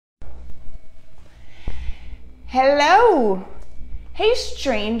Hello. Hey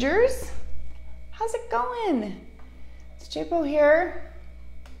strangers. How's it going? It's JPO here.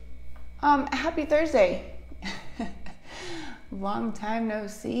 Happy Thursday. Long time no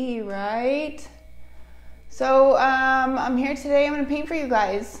see, right? So I'm here today. I'm gonna paint for you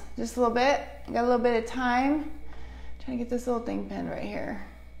guys just a little bit. I got a little bit of time. Trying to get this little thing pinned right here.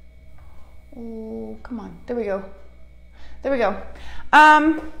 Oh, come on. There we go. There we go.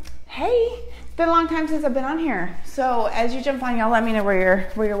 Hey, it's been a long time since I've been on here. So as you jump on, y'all let me know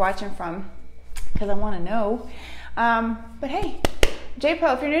where you're watching from, because I want to know. But hey,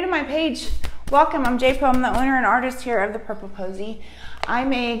 JPO, if you're new to my page, welcome. I'm JPO. I'm the owner and artist here of the Purple Posie.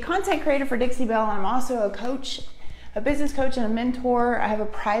 I'm a content creator for Dixie Belle, and I'm also a coach, a business coach, and a mentor. I have a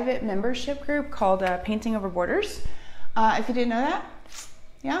private membership group called Painting Over Borders. If you didn't know that,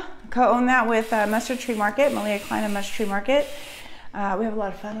 yeah, co-own that with Mustard Tree Market, Malia Klein and Mustard Tree Market. We have a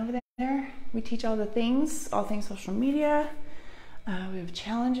lot of fun over there. We teach all things social media. We have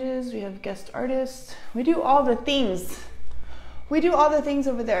challenges. We have guest artists. We do all the things. We do all the things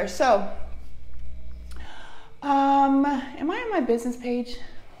over there. So, am I on my business page?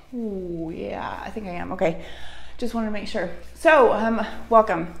 Ooh, yeah, I think I am. Okay, just wanted to make sure. So,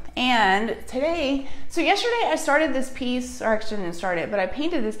 welcome. And today, so yesterday I started this piece, or actually didn't start it, but I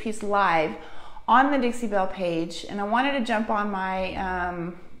painted this piece live on the Dixie Belle page, and I wanted to jump on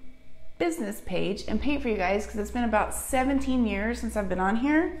my business page and paint for you guys, because it's been about 17 years since I've been on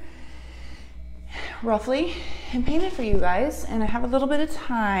here, roughly, and painted for you guys. And I have a little bit of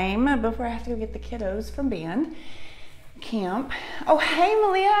time before I have to go get the kiddos from band camp. Oh, hey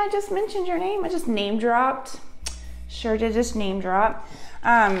Malia, I just mentioned your name. I just name dropped. Sure did, just name drop.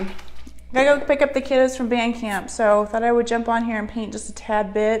 Gotta go pick up the kiddos from band camp, so thought I would jump on here and paint just a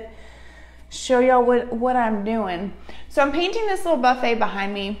tad bit, show y'all what I'm doing. So I'm painting this little buffet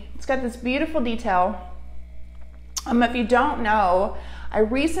behind me. It's got this beautiful detail. If you don't know, I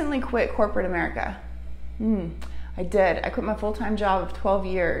recently quit corporate America. I did. I quit my full-time job of 12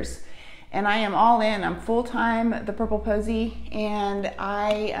 years, and I am all in. I'm full-time the Purple Posie, and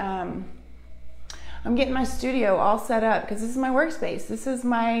I'm getting my studio all set up, because this is my workspace. This is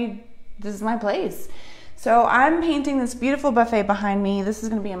my place. So I'm painting this beautiful buffet behind me. This is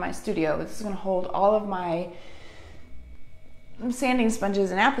going to be in my studio. This is going to hold all of my sanding sponges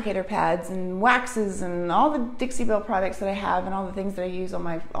and applicator pads and waxes and all the Dixie Belle products that I have, and all the things that I use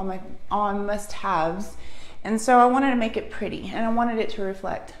on must-haves. And so I wanted to make it pretty, and I wanted it to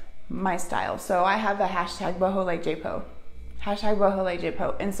reflect my style. So I have the hashtag Boho like JPO. Hashtag Boho like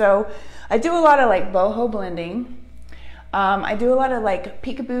JPO. And so I do a lot of like boho blending. I do a lot of like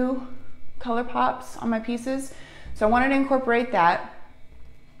peekaboo color pops on my pieces. So I wanted to incorporate that.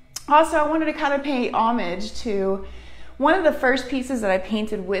 Also, I wanted to kind of pay homage to one of the first pieces that I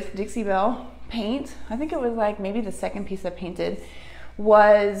painted with Dixie Belle paint. I think it was like maybe the second piece I painted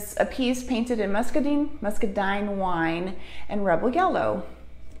was a piece painted in Muscadine Wine and Rebel Yellow.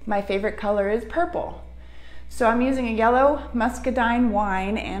 My favorite color is purple. So I'm using a yellow Muscadine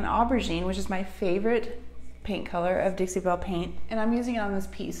Wine and Aubergine, which is my favorite paint color of Dixie Belle paint, and I'm using it on this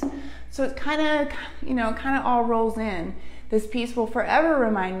piece. So it kind of all rolls in. This piece will forever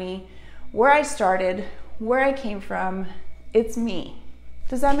remind me where I started, where I came from. It's me.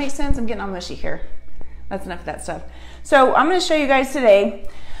 Does that make sense? I'm getting all mushy here. That's enough of that stuff. So I'm going to show you guys today.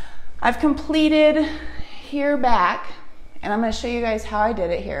 I've completed here back, and I'm going to show you guys how I did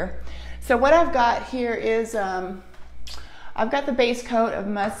it here. So what I've got here is I've got the base coat of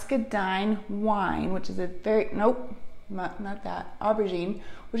Muscadine Wine, which is a very, nope, not that, Aubergine,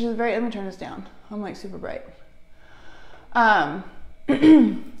 which is very, let me turn this down. I'm like super bright.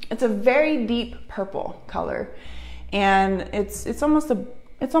 It's a very deep purple color, and it's almost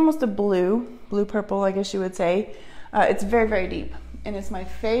a blue purple, I guess you would say. It's very, very deep, and it's my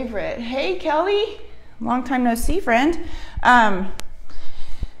favorite. Hey Kelly, long time no see, friend.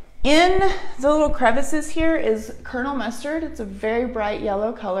 In the little crevices here is Colonel Mustard. It's a very bright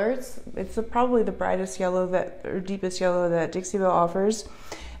yellow color. It's probably the brightest yellow or deepest yellow that Dixie Belle offers.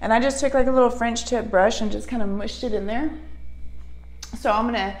 And I just took like a little French tip brush and just kind of mushed it in there. So I'm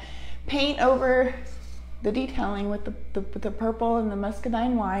gonna paint over the detailing with the purple and the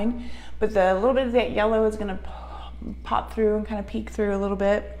Muscadine Wine, but the little bit of that yellow is gonna pop through and kind of peek through a little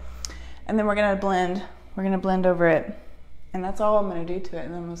bit. And then we're gonna blend over it. And that's all I'm going to do to it,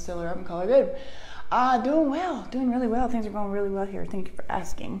 and then I'm going to seal her up and call her good. Doing really well. Things are going really well here. Thank you for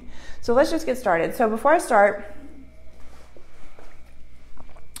asking. So let's just get started. So before I start,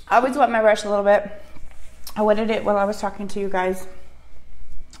 I always wet my brush a little bit. I wetted it while I was talking to you guys.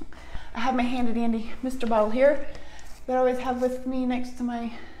 I have my handy dandy Mr. bottle here that I always have with me next to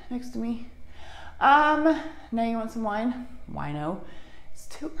me. Now you want some wine? Wino. It's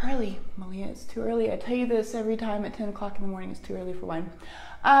too early, Malia. It's too early. I tell you this every time at 10 o'clock in the morning. It's too early for wine.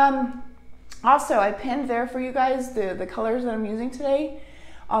 Also, I pinned there for you guys the colors that I'm using today.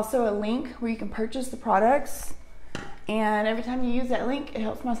 Also a link where you can purchase the products. And every time you use that link, it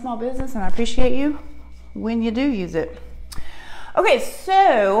helps my small business, and I appreciate you when you do use it. Okay,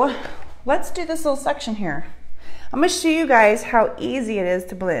 so let's do this little section here. I'm gonna show you guys how easy it is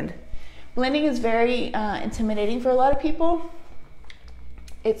to blend. Blending is very intimidating for a lot of people.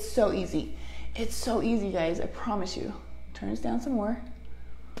 It's so easy. It's so easy, guys, I promise you. Turn this down some more.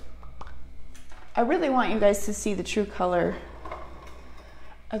 I really want you guys to see the true color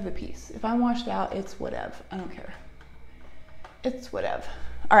of the piece. If I'm washed out, it's whatever. I don't care. It's whatever.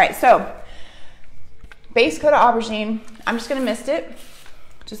 All right, so base coat of aubergine. I'm just gonna mist it.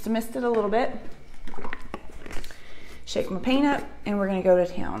 Just to mist it a little bit. Shake my paint up, and we're gonna go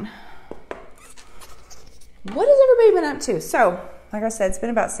to town. What has everybody been up to? So, like I said, it's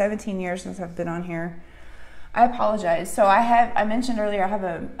been about 17 years since I've been on here. I apologize. So I mentioned earlier, I have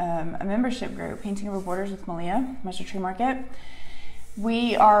a membership group, Painting Over Borders with Malia, Muster Tree Market.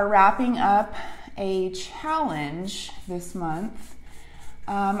 We are wrapping up a challenge this month.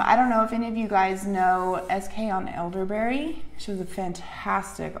 I don't know if any of you guys know SK on Elderberry. She was a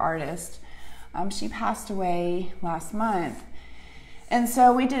fantastic artist. She passed away last month. And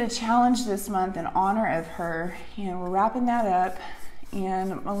so we did a challenge this month in honor of her, and we're wrapping that up.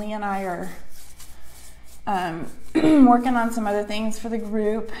 And Malia and I are working on some other things for the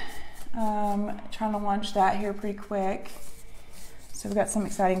group, trying to launch that here pretty quick. So we've got some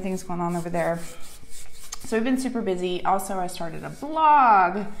exciting things going on over there. So we've been super busy. Also, I started a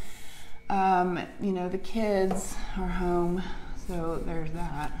blog. You know, the kids are home, so there's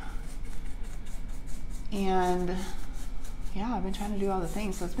that. And yeah, I've been trying to do all the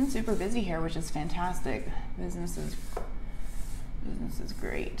things. So it's been super busy here, which is fantastic. Business is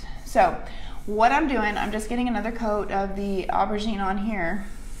great. So what I'm doing, I'm just getting another coat of the aubergine on here,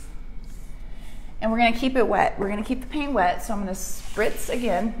 and we're gonna keep it wet. We're gonna keep the paint wet. So I'm gonna spritz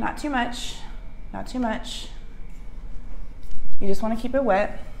again, not too much, not too much. You just wanna keep it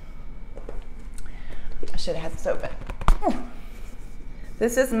wet. I should have had this open. Ooh.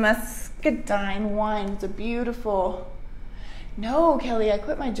 This is Muscadine Wine. It's a beautiful, no, Kelly, I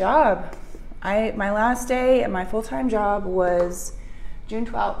quit my job. My last day at my full-time job was June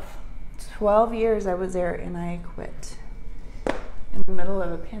 12th. 12 years I was there, and I quit in the middle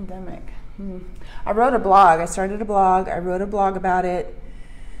of a pandemic. I wrote a blog. I started a blog. I wrote a blog about it.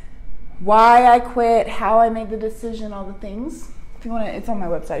 Why I quit, how I made the decision, all the things. If you want to, it's on my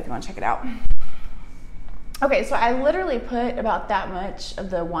website if you want to check it out. Okay, so I literally put about that much of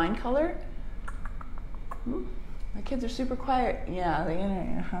the wine color. My kids are super quiet. Yeah, the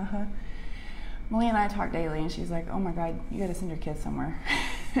internet. Malia and I talk daily, and she's like, oh my God, you gotta send your kids somewhere.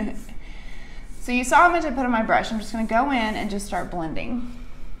 So you saw how much I put on my brush. I'm just gonna go in and just start blending.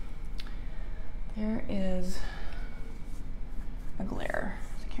 There is a glare,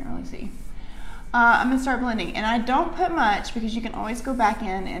 so I can't really see. I'm gonna start blending, and I don't put much because you can always go back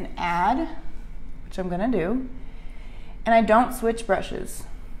in and add, which I'm gonna do. And I don't switch brushes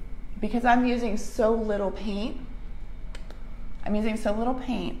because I'm using so little paint.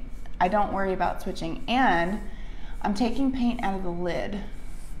 I don't worry about switching, and I'm taking paint out of the lid.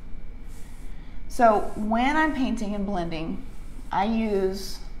 So when I'm painting and blending, I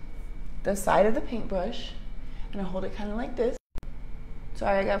use the side of the paintbrush, and I hold it kind of like this.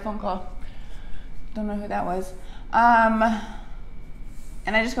 Sorry, I got a phone call. Don't know who that was. And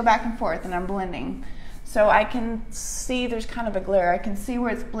I just go back and forth, and I'm blending. So I can see there's kind of a glare. I can see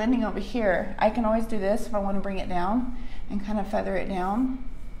where it's blending over here. I can always do this if I want to bring it down and kind of feather it down.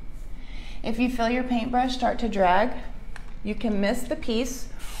 If you feel your paintbrush start to drag, you can mist the piece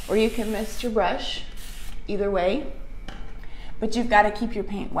or you can mist your brush, either way, but you've got to keep your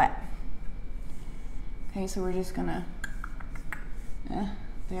paint wet. Okay, so we're just gonna,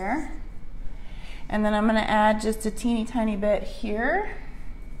 there. And then I'm gonna add just a teeny tiny bit here,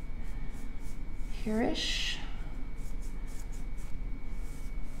 here-ish.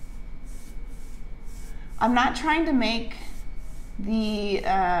 I'm not trying to make the,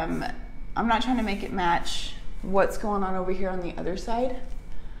 I'm not trying to make it match what's going on over here on the other side.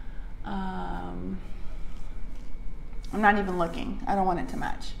 I'm not even looking. I don't want it to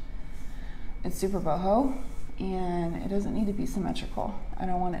match. It's super boho, and it doesn't need to be symmetrical. I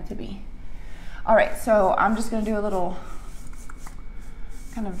don't want it to be. All right, so I'm just gonna do a little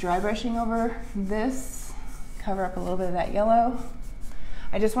kind of dry brushing over this, cover up a little bit of that yellow.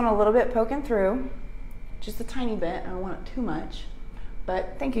 I just want a little bit poking through, just a tiny bit. I don't want it too much,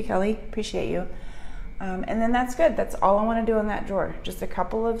 but thank you, Kelly, appreciate you. And then that's good. That's all I want to do in that drawer. Just a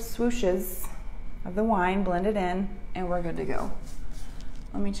couple of swooshes of the wine, blend it in, and we're good to go.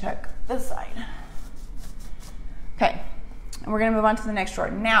 Let me check this side. Okay, and we're gonna move on to the next drawer.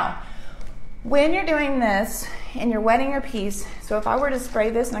 Now, when you're doing this and you're wetting your piece, so if I were to spray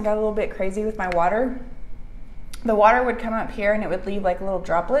this and I got a little bit crazy with my water, the water would come up here and it would leave like little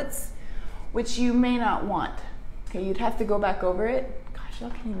droplets, which you may not want. Okay, you'd have to go back over it. Gosh, y'all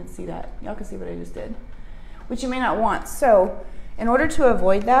can't even see that. Y'all can see what I just did. Which you may not want. So in order to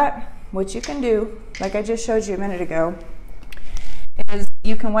avoid that, what you can do, like I just showed you a minute ago, is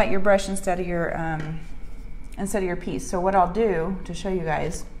you can wet your brush instead of your piece. So what I'll do to show you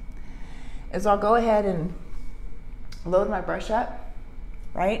guys is I'll go ahead and load my brush up,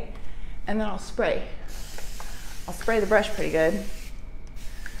 right? And then I'll spray. I'll spray the brush pretty good.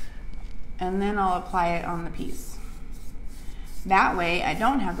 And then I'll apply it on the piece. That way I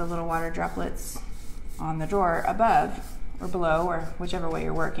don't have the little water droplets on the drawer above or below, or whichever way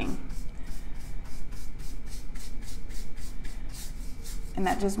you're working. And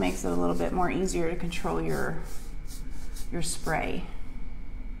that just makes it a little bit more easier to control your spray.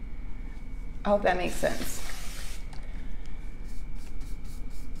 I hope that makes sense.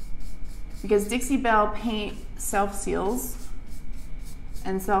 Because Dixie Belle paint self-seals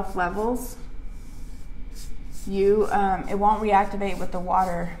and self-levels, it won't reactivate with the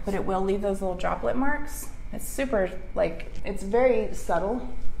water, but it will leave those little droplet marks. It's super, like, it's very subtle,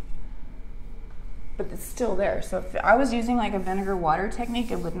 but it's still there. So if I was using like a vinegar water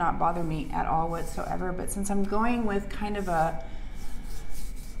technique, it would not bother me at all whatsoever. But since I'm going with kind of a,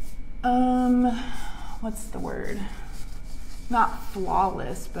 what's the word? Not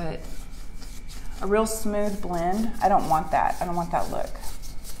flawless, but a real smooth blend. I don't want that. I don't want that look.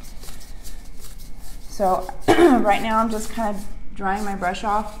 So right now I'm just kind of drying my brush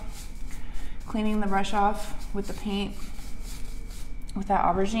off, cleaning the brush off with the paint, with that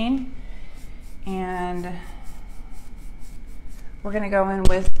aubergine. And we're gonna go in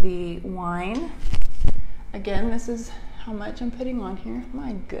with the wine. Again, this is how much I'm putting on here.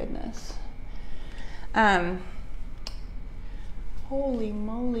 My goodness. Holy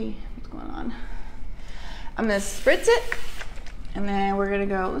moly, what's going on? I'm gonna spritz it, and then we're gonna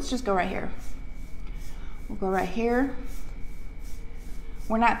go, let's just go right here. We'll go right here.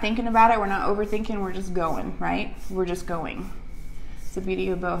 We're not thinking about it, we're not overthinking, we're just going, right? We're just going. It's the beauty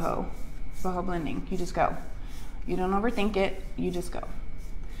of Boho blending. You just go. You don't overthink it, you just go.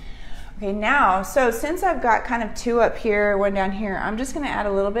 Okay, now, so since I've got kind of two up here, one down here, I'm just gonna add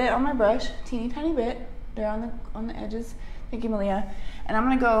a little bit on my brush, teeny tiny bit, there on the edges. Thank you, Malia. And I'm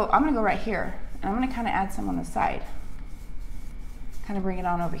gonna go right here, and I'm gonna kind of add some on the side. Kind of bring it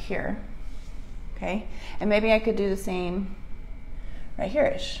on over here. Okay, and maybe I could do the same right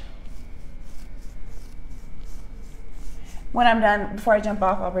here-ish. When I'm done, before I jump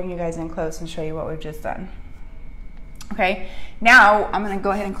off, I'll bring you guys in close and show you what we've just done. Okay, now I'm gonna go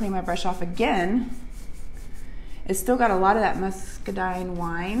ahead and clean my brush off again. It's still got a lot of that Muscadine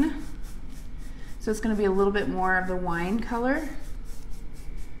Wine, so it's gonna be a little bit more of the wine color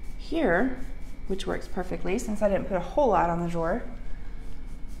here, which works perfectly since I didn't put a whole lot on the drawer.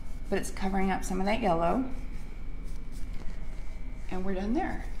 But it's covering up some of that yellow. And we're done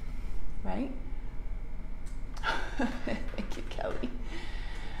there, right? Thank you, Kelly.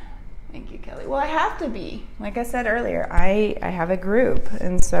 Thank you, Kelly. Well, I have to be. Like I said earlier, I have a group,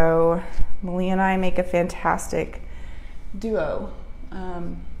 and so Malia and I make a fantastic duo.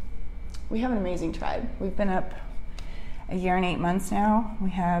 We have an amazing tribe. We've been up a year and 8 months now. We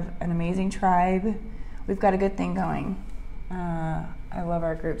have an amazing tribe. We've got a good thing going. I love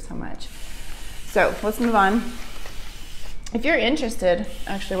our group so much. So let's move on. If you're interested,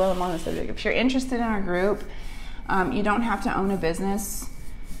 actually while I'm on the subject, if you're interested in our group, you don't have to own a business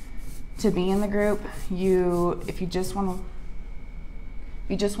to be in the group. If you just want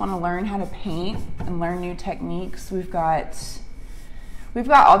to learn how to paint and learn new techniques, we've got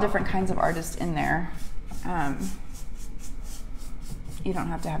all different kinds of artists in there. You don't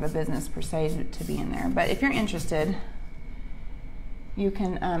have to have a business per se to be in there, but if you're interested, you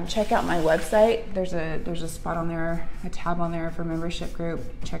can check out my website. There's a spot on there, a tab on there for membership group.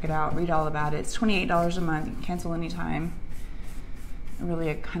 Check it out, read all about it. It's $28 a month. You can cancel anytime.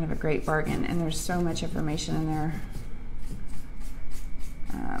 Really kind of a great bargain, and there's so much information in there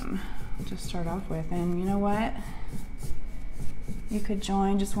to start off with. And you know what? You could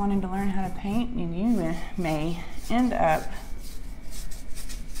join just wanting to learn how to paint, and you may end up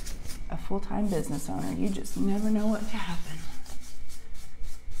a full-time business owner. You just never know what could happen.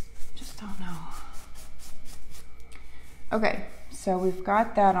 Don't know. Okay, so we've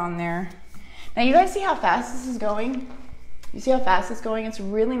got that on there. Now you guys see how fast this is going? You see how fast it's going? It's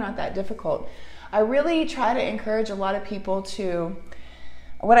really not that difficult. I really try to encourage a lot of people to,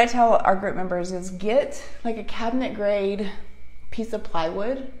 what I tell our group members is get like a cabinet grade piece of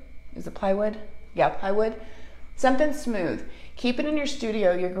plywood. Is it plywood? Yeah, plywood. Something smooth. Keep it in your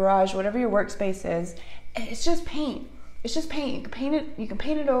studio, your garage, whatever your workspace is. And it's just paint. It's just paint. You can paint it, you can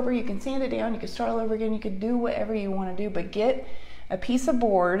paint it over, you can sand it down, you can start all over again, you can do whatever you want to do, but get a piece of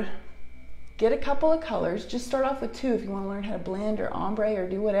board, get a couple of colors, just start off with 2 if you want to learn how to blend or ombre or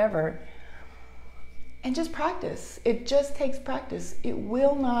do whatever. And just practice. It just takes practice. It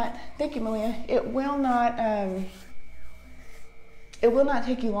will not, thank you, Malia, it will not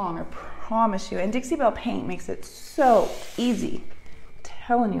take you long, I promise you. And Dixie Belle paint makes it so easy. I'm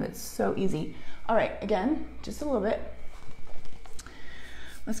telling you, it's so easy. All right, again, just a little bit.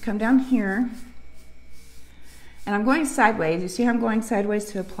 Let's come down here. And I'm going sideways. You see how I'm going sideways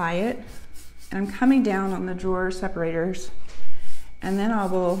to apply it? And I'm coming down on the drawer separators. And then I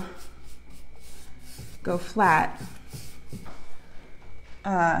will go flat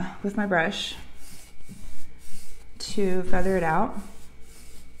with my brush to feather it out.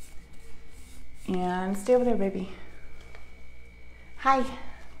 And stay over there, baby. Hi.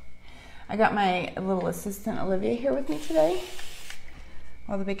 I got my little assistant Olivia here with me today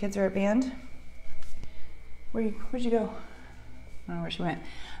while the big kids are at band. Where'd you go? I don't know where she went.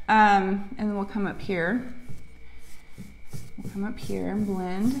 And then we'll come up here. We'll come up here and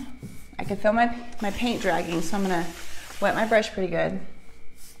blend. I can feel my paint dragging, so I'm gonna wet my brush pretty good.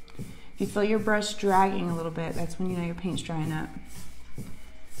 If you feel your brush dragging a little bit, that's when you know your paint's drying up.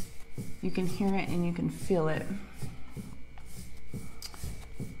 You can hear it and you can feel it.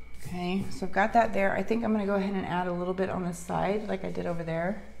 Okay, so I've got that there. I think I'm gonna go ahead and add a little bit on the side like I did over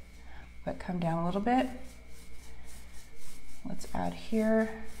there, but come down a little bit. Let's add here.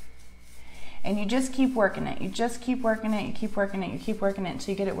 And you just keep working it. You just keep working it, you keep working it, you keep working it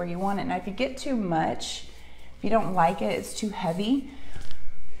until you get it where you want it. Now if you get too much, if you don't like it, it's too heavy.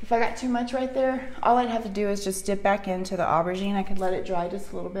 If I got too much right there, all I'd have to do is just dip back into the aubergine. I could let it dry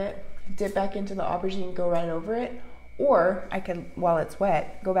just a little bit, dip back into the aubergine, go right over it. Or I could, while it's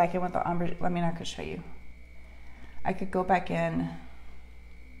wet, go back in with the aubergine. I mean, I could show you. I could go back in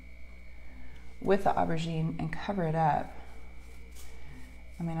with the aubergine and cover it up.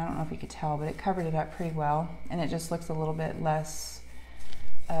 I mean, I don't know if you could tell, but it covered it up pretty well, and it just looks a little bit less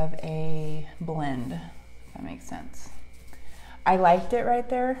of a blend, if that makes sense. I liked it right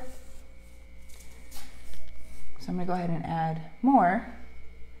there, so I'm gonna go ahead and add more.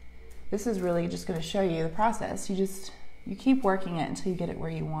 This is really just gonna show you the process. You keep working it until you get it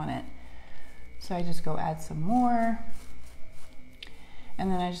where you want it. So I just go add some more, and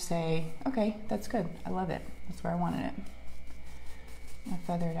then I just say, okay, that's good, I love it, that's where I wanted it. I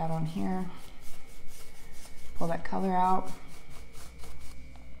feather it out on here, pull that color out,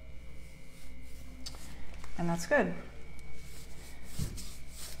 and that's good.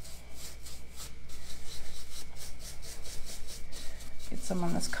 Get some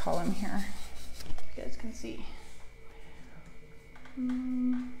on this column here, you guys can see.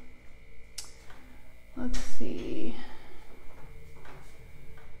 Let's see.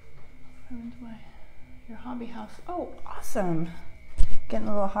 Your hobby house. Oh, awesome. Getting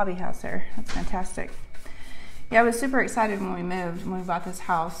a little hobby house there. That's fantastic. Yeah, I was super excited when we moved, when we bought this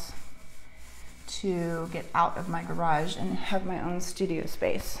house, to get out of my garage and have my own studio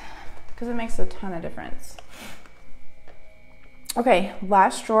space, because it makes a ton of difference. Okay,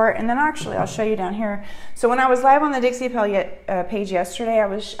 last drawer, and then actually I'll show you down here. So when I was live on the Dixie Belle page yesterday,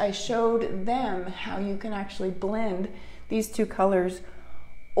 I showed them how you can actually blend these two colors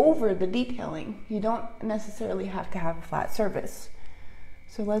over the detailing. You don't necessarily have to have a flat surface.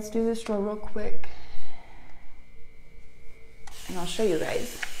 So let's do this drawer real quick, and I'll show you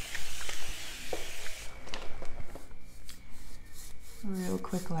guys. Real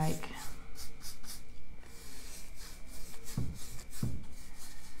quick, like.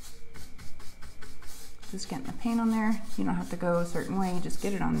 Just getting the paint on there. You don't have to go a certain way, just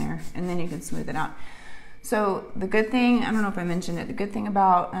get it on there, and then you can smooth it out. So the good thing, I don't know if I mentioned it, the good thing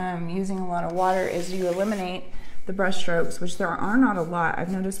about using a lot of water is you eliminate the brush strokes, which there are not a lot. I've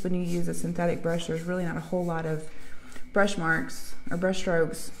noticed when you use a synthetic brush, there's really not a whole lot of brush marks or brush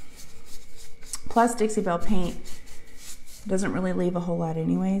strokes. Plus Dixie Belle paint doesn't really leave a whole lot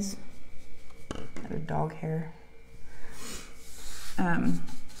anyways. Got a dog hair.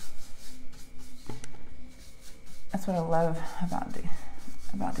 That's what I love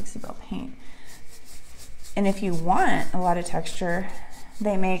about Dixie Belle paint. And if you want a lot of texture,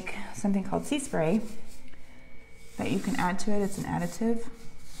 they make something called sea spray that you can add to it. It's an additive.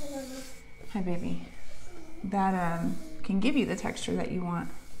 Hi, baby. That can give you the texture that you want.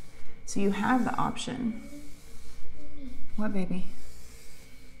 So you have the option. What, baby?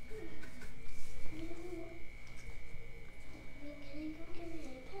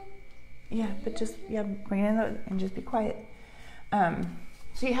 Yeah, but just, yeah, bring it in and just be quiet.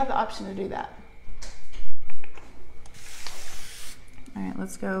 So you have the option to do that. All right,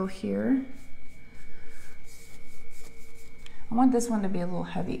 let's go here. I want this one to be a little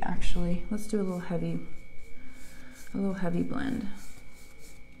heavy, actually. Let's do a little heavy blend.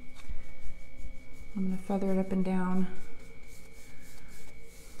 I'm gonna feather it up and down.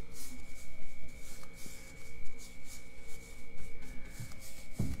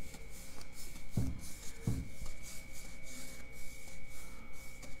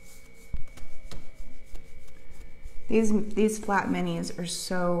 These flat minis are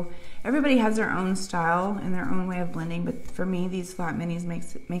so, everybody has their own style and their own way of blending, but for me, these flat minis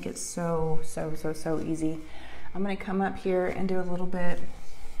make it so easy. I'm gonna come up here and do a little bit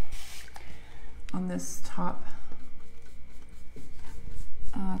on this top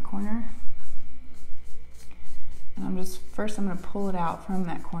corner. And first I'm gonna pull it out from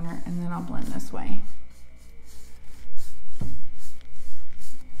that corner and then I'll blend this way.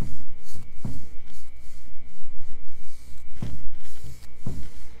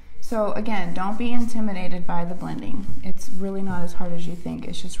 So again, don't be intimidated by the blending. It's really not as hard as you think.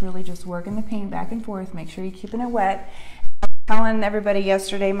 It's just really just working the paint back and forth. Make sure you're keeping it wet. I was telling everybody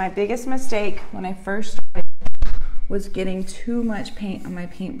yesterday, my biggest mistake when I first started was getting too much paint on my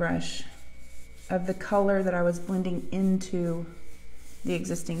paintbrush of the color that I was blending into the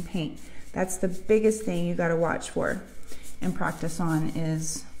existing paint. That's the biggest thing you gotta watch for and practice on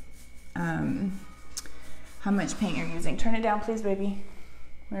is how much paint you're using. Turn it down, please, baby.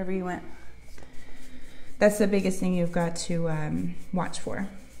 Wherever you went. That's the biggest thing you've got to watch for,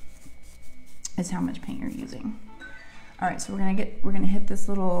 is how much paint you're using. All right, so we're gonna hit this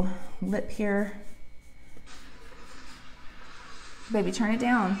little lip here. Baby, turn it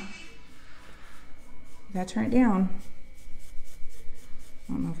down. You gotta turn it down.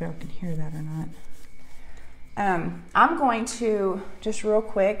 I don't know if y'all can hear that or not. I'm going to, just real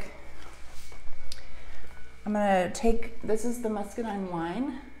quick, I'm gonna take, this is the Muscadine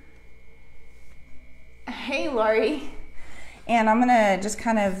Wine. Hey, Laurie. And I'm gonna just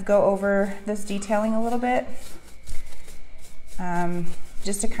kind of go over this detailing a little bit,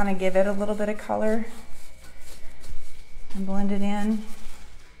 just to kind of give it a little bit of color and blend it in,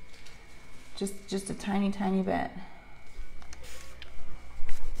 just a tiny bit.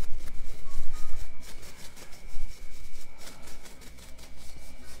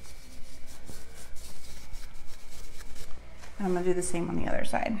 And I'm gonna do the same on the other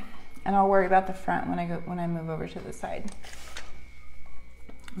side. And I'll worry about the front when I move over to the side.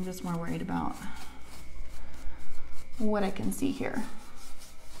 I'm just more worried about what I can see here.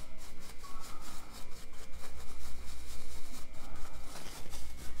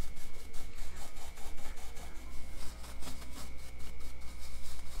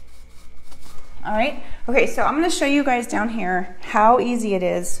 All right, okay, so I'm gonna show you guys down here how easy it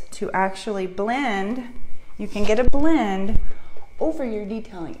is to actually blend. You can get a blend over your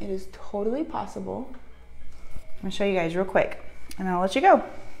detailing. It is totally possible. I'm gonna show you guys real quick and I'll let you go.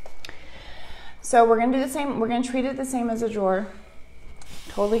 So we're gonna do the same, we're gonna treat it the same as a drawer.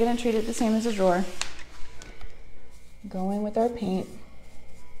 Totally gonna treat it the same as a drawer. Go in with our paint.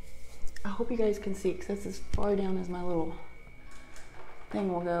 I hope you guys can see because that's as far down as my little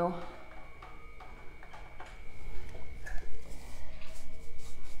thing will go.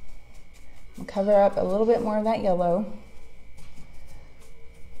 We'll cover up a little bit more of that yellow.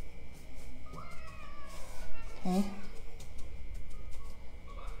 Okay.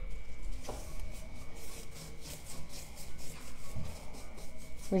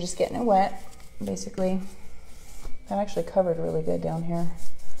 We're just getting it wet, basically. That actually covered really good down here.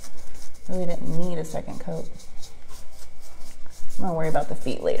 Really didn't need a second coat. I'm gonna worry about the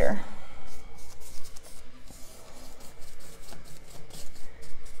feet later.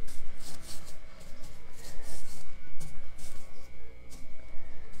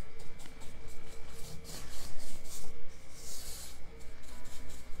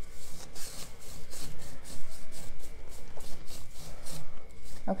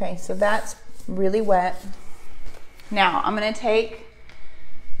 Okay, so that's really wet. Now I'm gonna take,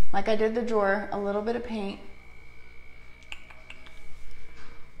 like I did the drawer, a little bit of paint.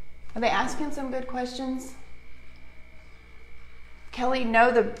 Are they asking some good questions? Kelly,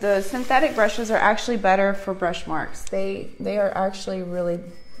 no, the synthetic brushes are actually better for brush marks. They are actually really,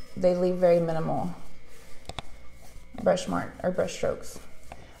 they leave very minimal brush mark or brush strokes.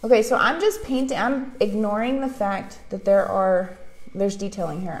 Okay, so I'm just painting, I'm ignoring the fact that there's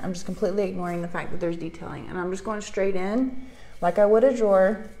detailing here. I'm just completely ignoring the fact that there's detailing, and I'm just going straight in like I would a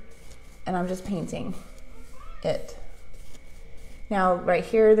drawer, and I'm just painting it. Now right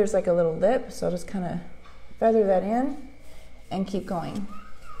here there's like a little lip, so I'll just kind of feather that in and keep going.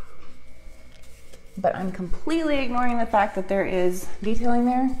 But I'm completely ignoring the fact that there is detailing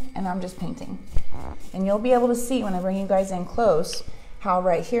there, and I'm just painting. And you'll be able to see when I bring you guys in close how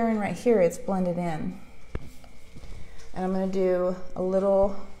right here and right here it's blended in. And I'm going to do a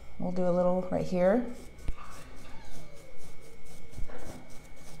little, we'll do a little right here.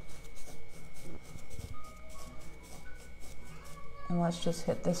 And let's just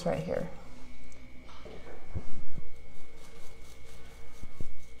hit this right here.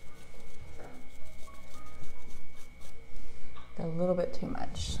 Got a little bit too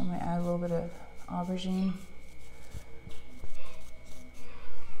much, so I'm going to add a little bit of aubergine.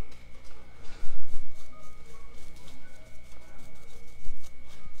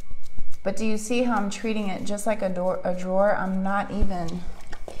 But do you see how I'm treating it just like a drawer? I'm not even,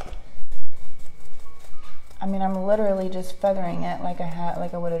 I mean, I'm literally just feathering it like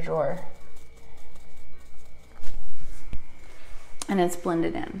I would a drawer. And it's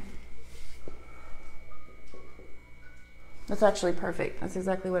blended in. That's actually perfect. That's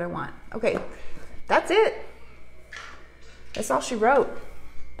exactly what I want. Okay, that's it. That's all she wrote.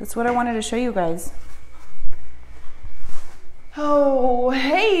 That's what I wanted to show you guys. Oh,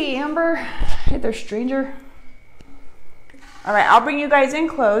 hey, Amber. Hey there, stranger. All right, I'll bring you guys in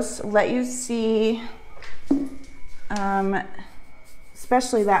close, let you see,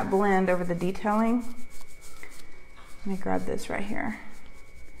 especially that blend over the detailing. Let me grab this right here.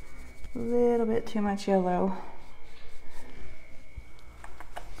 A little bit too much yellow.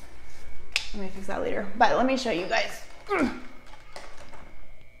 Let me fix that later, but let me show you guys.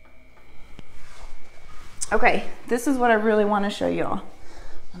 Okay, this is what I really want to show y'all.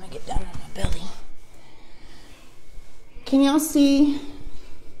 Let me get down on my belly. Can y'all see?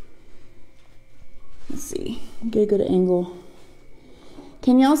 Let's see, get a good angle.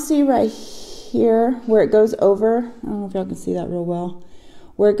 Can y'all see right here where it goes over? I don't know if y'all can see that real well.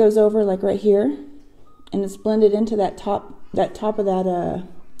 Where it goes over, like right here, and it's blended into that top of that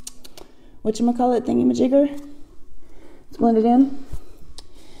whatchamacallit thingy-majigger. It's blended in.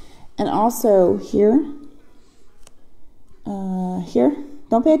 And also here. Here.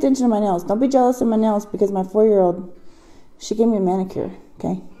 Don't pay attention to my nails. Don't be jealous of my nails because my 4-year-old, she gave me a manicure,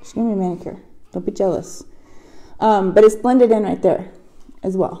 okay? She gave me a manicure. Don't be jealous. But it's blended in right there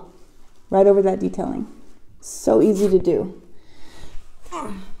as well. Right over that detailing. So easy to do.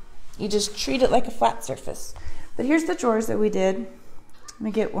 You just treat it like a flat surface. But here's the drawers that we did. Let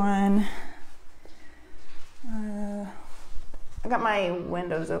me get one. I got my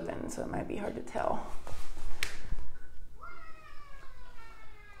windows open, so it might be hard to tell.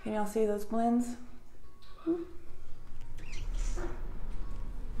 Can y'all see those blends? A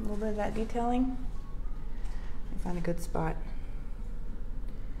little bit of that detailing. Let me find a good spot.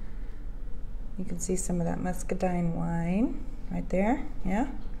 You can see some of that Muscadine wine right there. Yeah.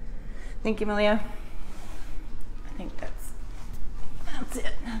 Thank you, Malia. I think that's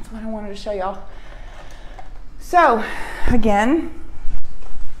it. That's what I wanted to show y'all. So, again,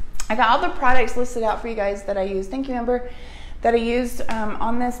 I got all the products listed out for you guys that I use. Thank you, Amber. That I used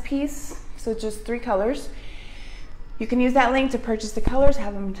on this piece. So just 3 colors. You can use that link to purchase the colors,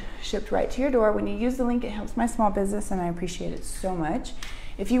 have them shipped right to your door. When you use the link, it helps my small business, and I appreciate it so much.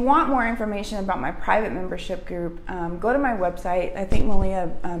 If you want more information about my private membership group, go to my website. I think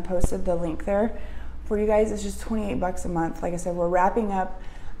Malia posted the link there for you guys. It's just 28 bucks a month. Like I said, we're wrapping up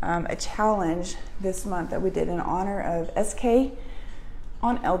a challenge this month that we did in honor of SK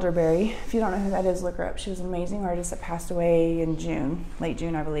on Elderberry. If you don't know who that is, look her up. She was an amazing artist that passed away in June, late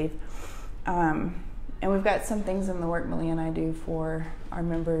June, I believe. And we've got some things in the work Malia and I do for our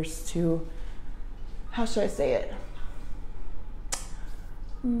members to, how should I say it?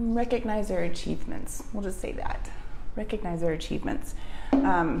 Recognize their achievements. We'll just say that. Recognize their achievements.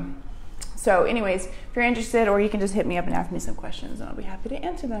 So anyways, if you're interested, or you can just hit me up and ask me some questions, and I'll be happy to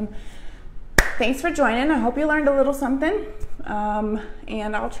answer them. Thanks for joining. I hope you learned a little something.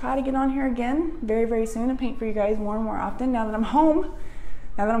 And I'll try to get on here again very, very soon and paint for you guys more and more often now that I'm home.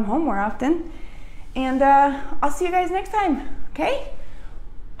 Now that I'm home more often. And I'll see you guys next time, okay?